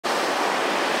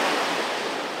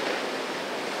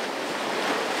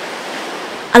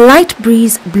A light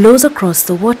breeze blows across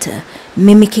the water,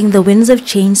 mimicking the winds of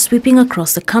change sweeping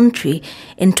across the country.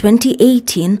 In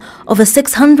 2018, over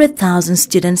 600,000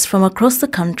 students from across the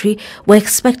country were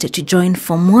expected to join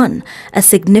Form 1, a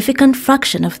significant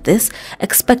fraction of this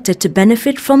expected to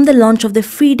benefit from the launch of the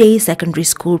free-day secondary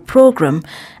school program.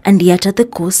 And yet at the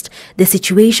coast, the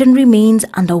situation remains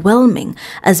underwhelming,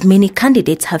 as many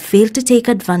candidates have failed to take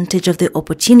advantage of the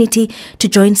opportunity to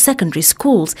join secondary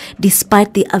schools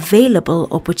despite the available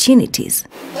opportunities.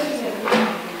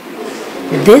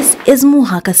 This is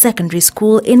Muhaka Secondary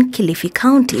School in Kilifi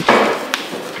County.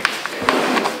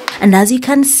 And as you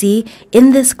can see,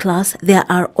 in this class, there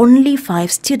are only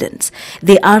 5 students.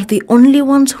 They are the only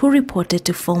ones who reported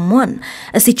to Form 1,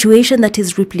 a situation that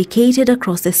is replicated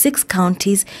across the 6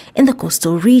 counties in the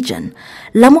coastal region.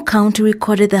 Lamu County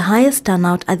recorded the highest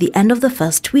turnout at the end of the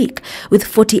first week, with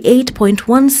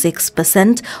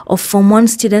 48.16% of Form 1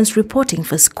 students reporting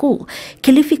for school.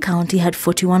 Kilifi County had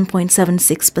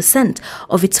 41.76%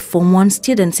 of its Form 1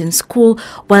 students in school,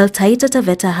 while Taita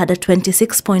Taveta had a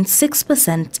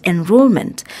 26.6%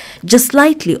 enrollment. Just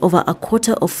slightly over a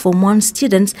quarter of Form 1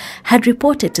 students had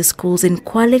reported to schools in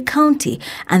Kwale County,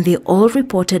 and they all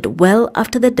reported well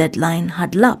after the deadline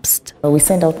had lapsed. We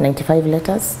sent out 95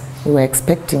 letters. We were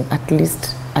expecting at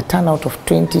least a turnout of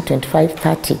 20, 25,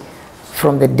 30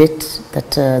 from the date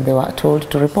that they were told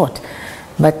to report.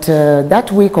 But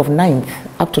that week of 9th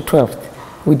up to 12th,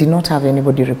 we did not have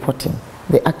anybody reporting.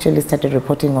 They actually started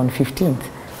reporting on 15th.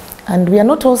 And we are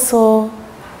not also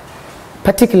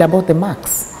particular about the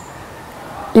marks.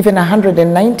 Even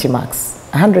 190 marks,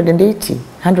 180,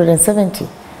 170.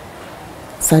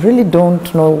 So I really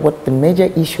don't know what the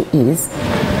major issue is.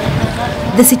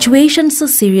 The situation so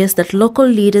serious that local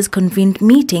leaders convened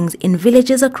meetings in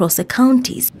villages across the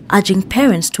counties, urging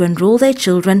parents to enroll their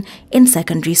children in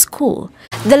secondary school.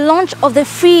 The launch of the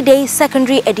free-day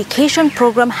secondary education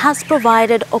program has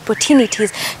provided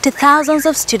opportunities to thousands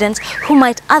of students who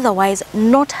might otherwise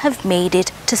not have made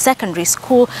it to secondary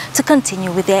school to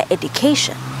continue with their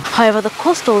education. However, the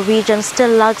coastal region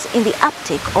still lags in the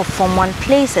uptake of Form 1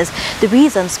 places. The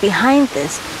reasons behind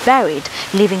this varied,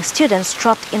 leaving students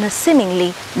trapped in a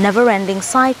seemingly never-ending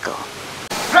cycle.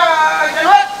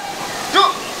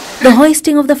 The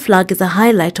hoisting of the flag is a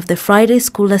highlight of the Friday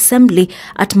school assembly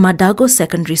at Madago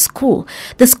Secondary School.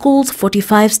 The school's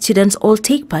 45 students all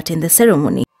take part in the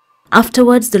ceremony.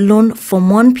 Afterwards, the lone Form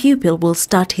 1 pupil will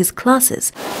start his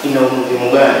classes.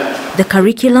 The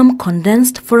curriculum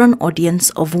condensed for an audience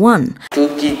of 1.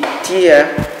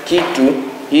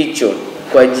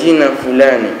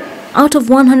 Out of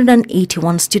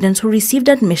 181 students who received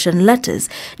admission letters,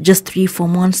 just 3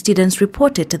 Form 1 students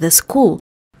reported to the school.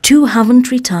 2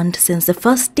 haven't returned since the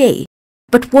first day.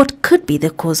 But what could be the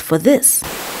cause for this?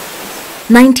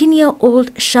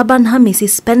 19-year-old Shaban Hamisi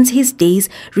spends his days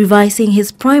revising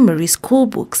his primary school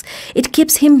books. It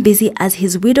keeps him busy as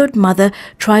his widowed mother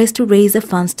tries to raise the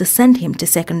funds to send him to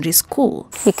secondary school.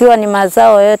 Ikiwa ni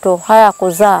mazao yetu haya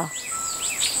kuzaa.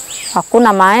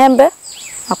 Hakuna maembe,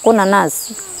 hakuna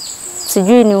nazi.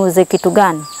 Sijui niuze kitu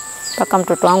gani mpaka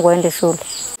mtoto wangu aende shule.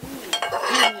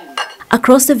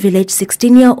 Across the village,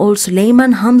 16-year-old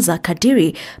Suleiman Hamza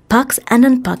Kadiri packs and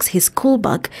unpacks his school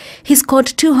bag. He scored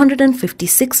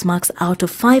 256 marks out of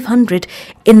 500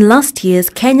 in last year's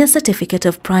Kenya Certificate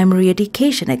of Primary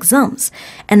Education exams,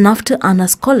 enough to earn a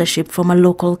scholarship from a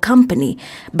local company.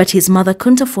 But his mother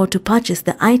couldn't afford to purchase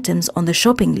the items on the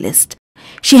shopping list.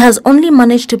 She has only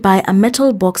managed to buy a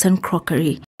metal box and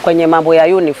crockery. Kwenye mambo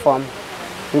ya uniform,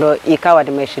 ndo ikawa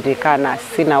nimeshirikana,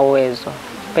 sina uwezo.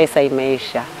 Pesa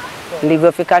imeisha.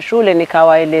 Nilivyofika shule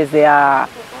nikawaelezea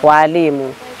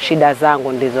walimu shida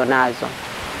zangu ndizo nazo.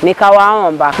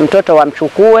 Nikawaomba mtoto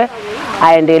wamchukue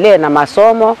aendelee na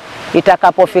masomo,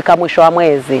 itakapofika mwisho wa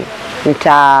mwezi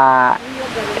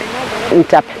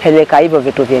nitapeleka hivyo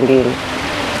vitu vingine.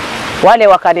 Wale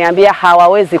wakaniambia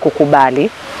hawawezi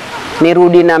kukubali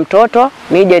nirudi na mtoto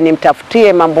nije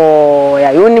nimtafutie mambo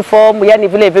ya uniform, yani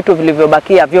vile vitu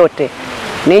vilivyobakia vyote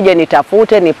nije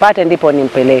nitafute nipate ndipo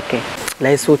nimpeleke.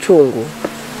 Nahisi uchungu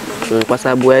kwa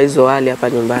sababu ya hizo hali hapa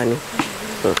nyumbani.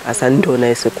 Hasa ndio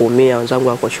nahisi kuumia, wenzangu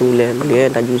wako shule,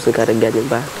 nilienda juzi karejea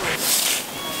nyumbani.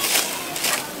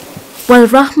 While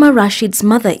Rahma Rashid's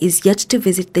mother is yet to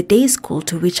visit the day school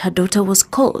to which her daughter was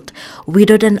called,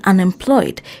 widowed and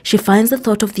unemployed, she finds the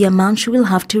thought of the amount she will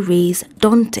have to raise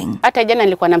daunting. Hata jana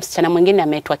nilikuwa na msichana mwingine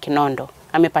ameitwa Kinondo,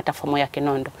 amepata fomu ya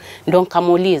Kinondo. Ndio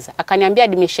nikamuuliza, akaniambia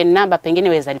admission number pengine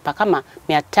weza lipa kama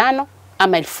 500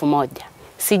 ama 1000.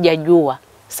 Sijajua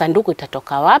sanduku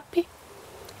itatoka wapi,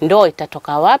 ndoo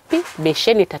itatoka wapi,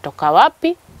 besheni itatoka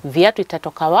wapi, viatu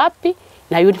itatoka wapi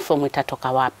na uniform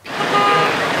itatoka wapi.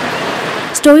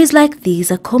 Stories like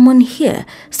these are common here.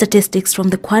 Statistics from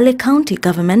the Kwale County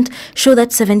government show that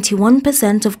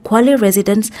 71% of Kwale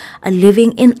residents are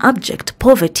living in abject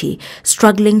poverty,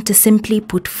 struggling to simply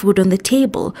put food on the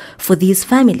table. For these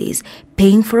families,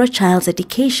 paying for a child's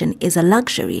education is a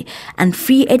luxury, and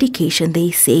free education,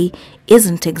 they say,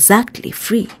 isn't exactly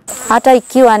free. Hata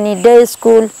ikiwa ni day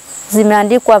school,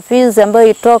 zimeandikwa fees ambayo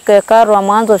itoke karo wa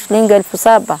mwanzo shilingi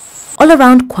 7,000. All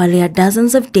around Kwale are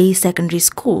dozens of day secondary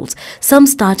schools. Some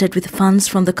started with funds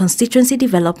from the Constituency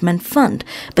Development Fund,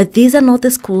 but these are not the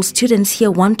schools students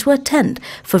here want to attend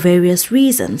for various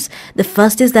reasons. The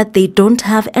first is that they don't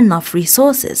have enough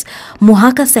resources.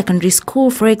 Muhaka Secondary School,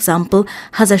 for example,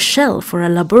 has a shell for a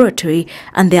laboratory,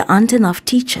 and there aren't enough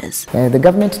teachers. The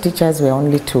government teachers were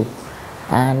only 2.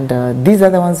 And these are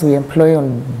the ones we employ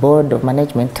on board of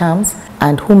management terms,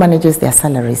 and who manages their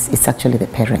salaries is actually the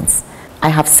parents. I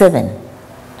have 7.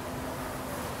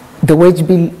 The wage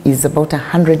bill is about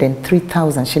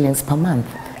 103,000 shillings per month.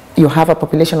 You have a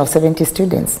population of 70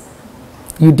 students.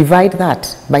 You divide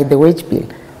that by the wage bill.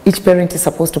 Each parent is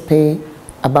supposed to pay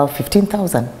about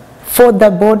 15,000 for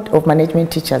the board of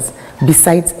management teachers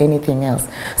besides anything else.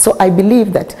 So I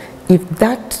believe that if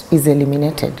that is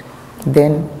eliminated,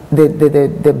 then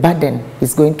the burden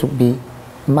is going to be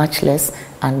much less,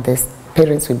 and the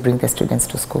parents will bring the students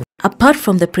to school. Apart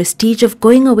from the prestige of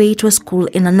going away to a school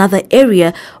in another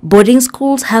area, boarding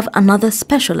schools have another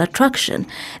special attraction: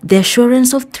 the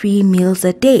assurance of 3 meals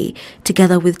a day,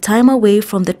 together with time away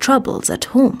from the troubles at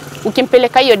home.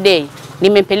 Ukimpeleka hiyo day,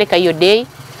 nimempeleka hiyo day,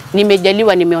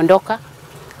 nimejaliwa nimeondoka.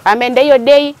 Ameenda hiyo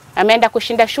day, ameenda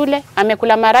kushinda shule,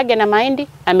 amekula marage na mahindi,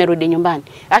 amerudi nyumbani.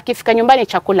 Akifika nyumbani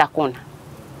chakula hakuna.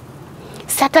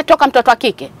 Sasa toka mtoto wa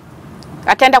kike,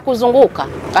 ataenda kuzunguka,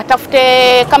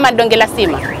 atafute kama donge la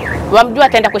sima. Wamjua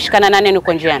ataenda kushikana na nani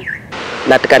uko njiani.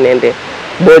 Nataka niende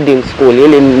boarding school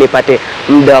ili nipate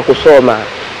muda wa kusoma.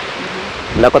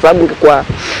 Na kwa sababu kwa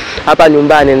hapa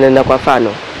nyumbani nenda kwa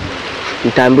mfano,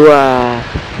 nitaambiwa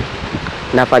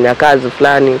nafanya kazi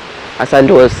fulani, hasa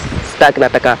ndio sitaki,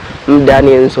 nataka muda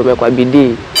nisome kwa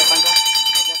bidii.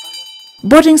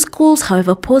 Boarding schools,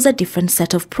 however, pose a different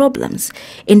set of problems.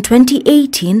 In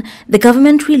 2018, the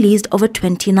government released over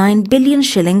 29 billion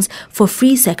shillings for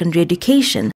free secondary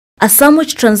education, a sum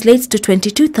which translates to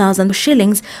 22,000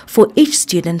 shillings for each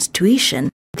student's tuition,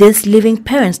 this leaving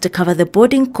parents to cover the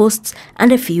boarding costs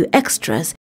and a few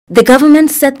extras. The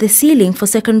government set the ceiling for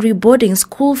secondary boarding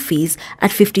school fees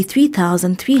at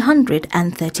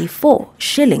 53,334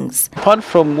 shillings. Apart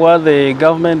from what the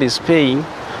government is paying,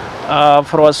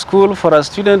 for a school, for a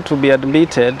student to be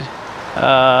admitted,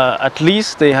 at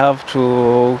least they have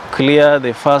to clear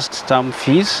the first term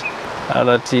fees,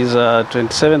 that is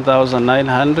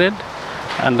 27,900.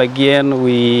 And again,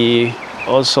 we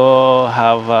also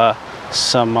have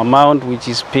some amount which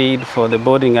is paid for the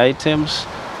boarding items.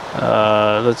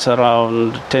 That's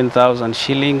around 10,000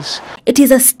 shillings. It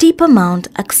is a steep amount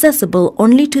accessible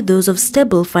only to those of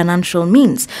stable financial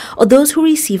means or those who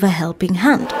receive a helping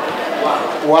hand.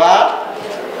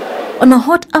 On a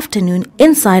hot afternoon,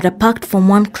 inside a packed Form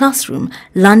 1 classroom,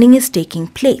 learning is taking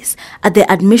place. At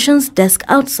the admissions desk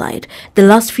outside, the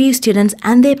last few students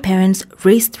and their parents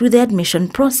race through the admission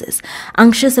process,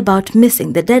 anxious about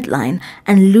missing the deadline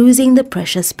and losing the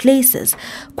precious places.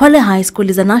 Kwale High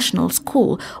School is a national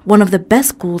school, one of the best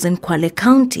schools in Kwale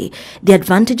County. The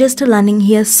advantages to learning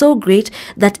here are so great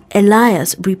that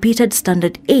Elias repeated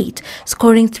Standard 8,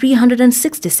 scoring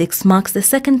 366 marks the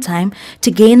second time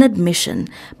to gain admission.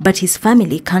 But his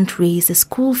family can't raise the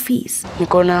school fees.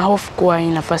 Niko na hofu kuwa hii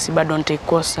nafasi bado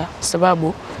nitaikosa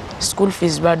sababu school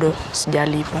fees bado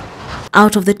sijalipa.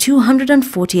 Out of the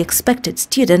 240 expected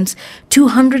students,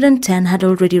 210 had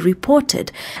already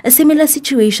reported. A similar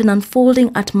situation unfolding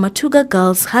at Matuga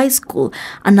Girls High School,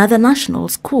 another national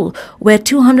school, where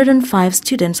 205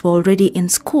 students were already in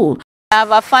school. I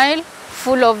have a file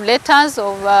full of letters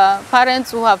of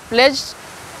parents who have pledged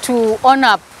to own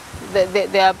up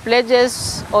their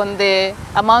pledges on the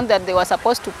amount that they were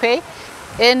supposed to pay.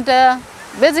 And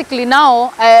basically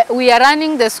now we are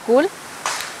running the school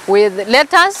with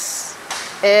letters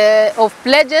of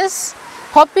pledges,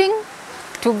 hoping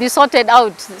to be sorted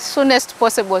out as soon as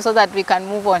possible so that we can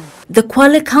move on. The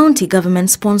Kwale County government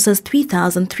sponsors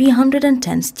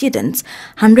 3,310 students.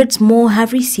 Hundreds more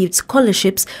have received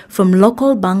scholarships from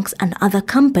local banks and other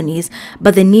companies,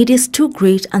 but the need is too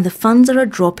great and the funds are a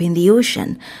drop in the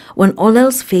ocean. When all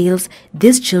else fails,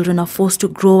 these children are forced to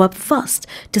grow up fast,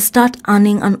 to start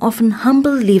earning an often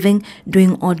humble living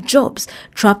doing odd jobs,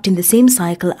 trapped in the same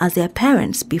cycle as their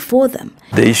parents before them.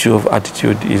 The issue of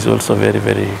attitude is also very,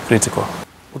 very critical.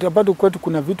 Utapata kwetu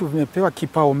kuna vitu vimepewa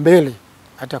kipaumbele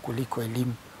hata kuliko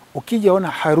elimu. Ukija ona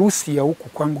harusi ya huku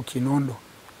kwangu Kinondo,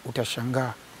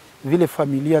 utashangaa vile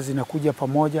familia zinakuja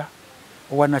pamoja,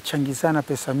 wanachangizana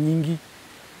pesa nyingi.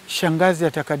 Shangazi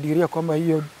atakadiria kwamba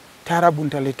hiyo tarabu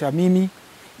nitaleta mimi,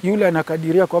 yule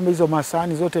anakadiria kwamba hizo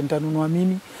masahani zote nitanunua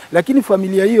mimi, lakini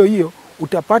familia hiyo hiyo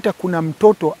utapata kuna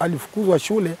mtoto alifukuzwa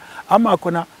shule ama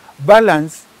akona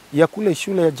balance ya kule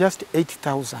shule ya just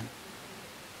 8,000.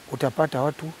 Utapata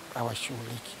watu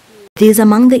hawashughuliki. These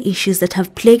are among the issues that have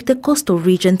plagued the coastal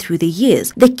region through the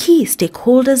years. The key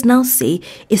stakeholders now say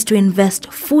is to invest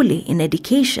fully in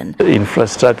education.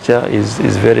 Infrastructure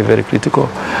is very, very critical,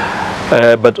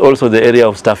 but also the area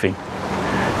of staffing.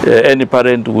 Any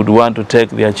parent would want to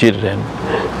take their children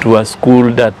to a school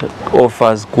that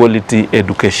offers quality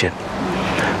education.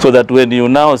 So that when you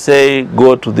now say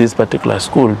go to this particular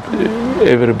school,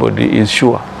 everybody is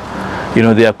sure. You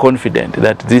know, they are confident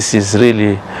that this is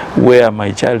really where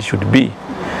my child should be.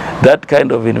 That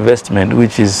kind of investment,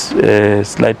 which is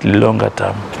slightly longer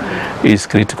term, is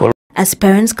critical. As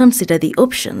parents consider the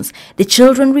options, the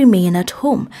children remain at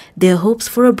home, their hopes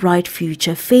for a bright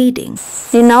future fading.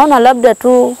 Ninaona labda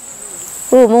tu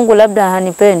huyu Mungu labda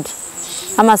hanipendi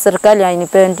ama serikali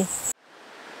hainipendi.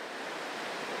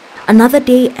 Another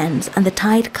day ends and the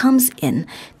tide comes in.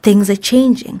 Things are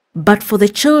changing. But for the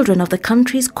children of the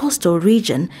country's coastal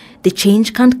region, the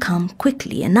change can't come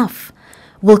quickly enough.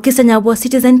 Wilkis Anyabwa,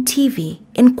 Citizen TV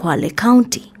in Kwale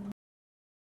County.